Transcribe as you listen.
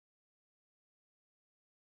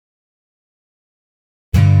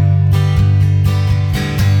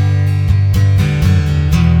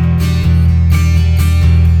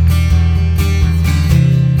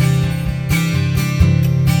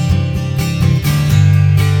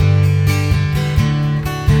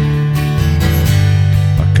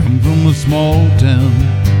small town.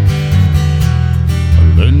 I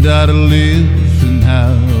learned how to live and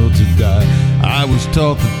how to die. I was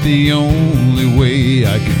taught that the only way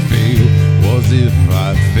I could fail was if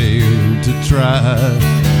I failed to try.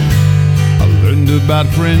 I learned about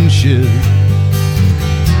friendship,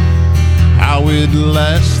 how it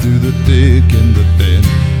lasts through the thick and the thin,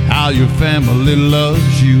 how your family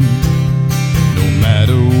loves you no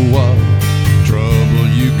matter what trouble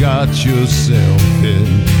you got yourself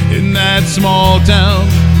in. In that small town,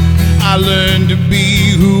 I learned to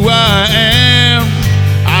be who I am.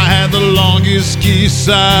 I had the longest kiss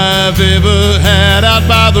I've ever had out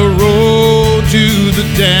by the road to the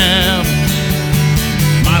dam.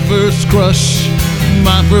 My first crush,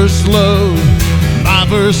 my first love, my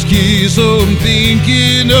first kiss. Oh, I'm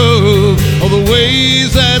thinking of all the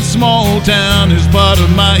ways that small town is part of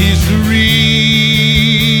my history.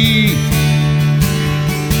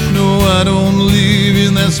 No, I don't live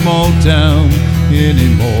in that small town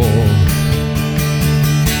anymore,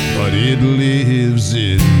 but it lives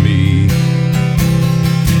in me.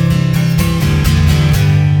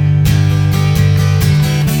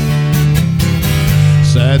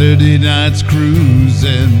 Saturday nights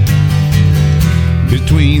cruising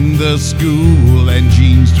between the school and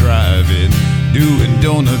Jean's driving, doing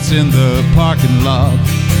donuts in the parking lot,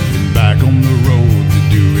 and back on the road to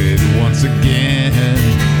do it once again.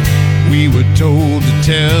 We were told to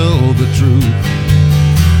tell the truth,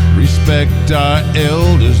 respect our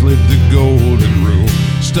elders, live the golden rule,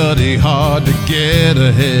 study hard to get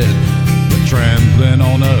ahead, but trampling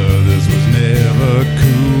on others was never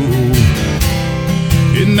cool.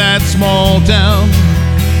 In that small town,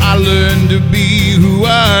 I learned to be who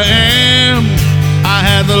I am. I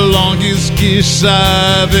had the longest kiss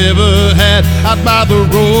I've ever had out by the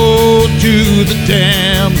road to the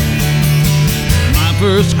dam. My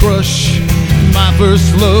first crush, my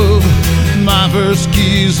first love, my first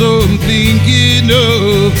kiss. Oh, I'm thinking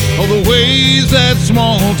of all the ways that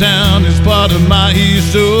small town is part of my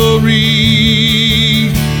history.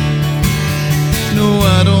 No,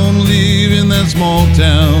 I don't live in that small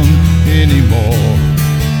town anymore,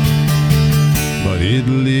 but it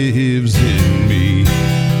lives in me.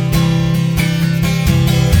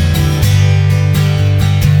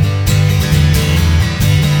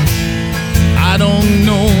 I don't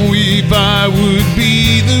know if I would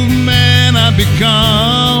be the man I've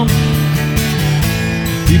become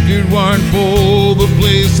if it weren't for the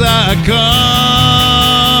place I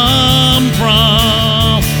come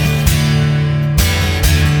from.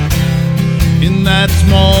 In that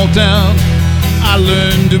small town, I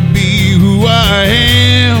learned to be who I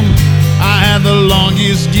am. I had the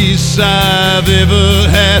longest kiss I've ever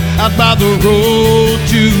had out by the road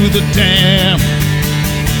to the dam.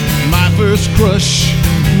 My first crush,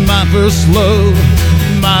 my first love,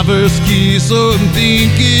 my first kiss. Oh, I'm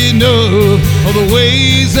thinking of all the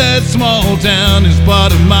ways that small town is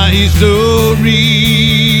part of my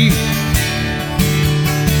history.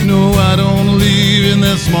 No, I don't live in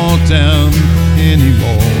that small town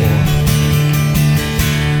anymore.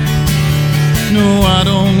 No, I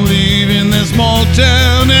don't live in that small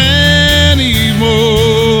town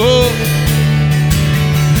anymore.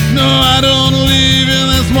 No, I don't live in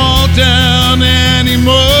that small town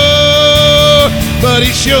anymore, but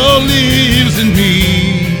it sure lives in me.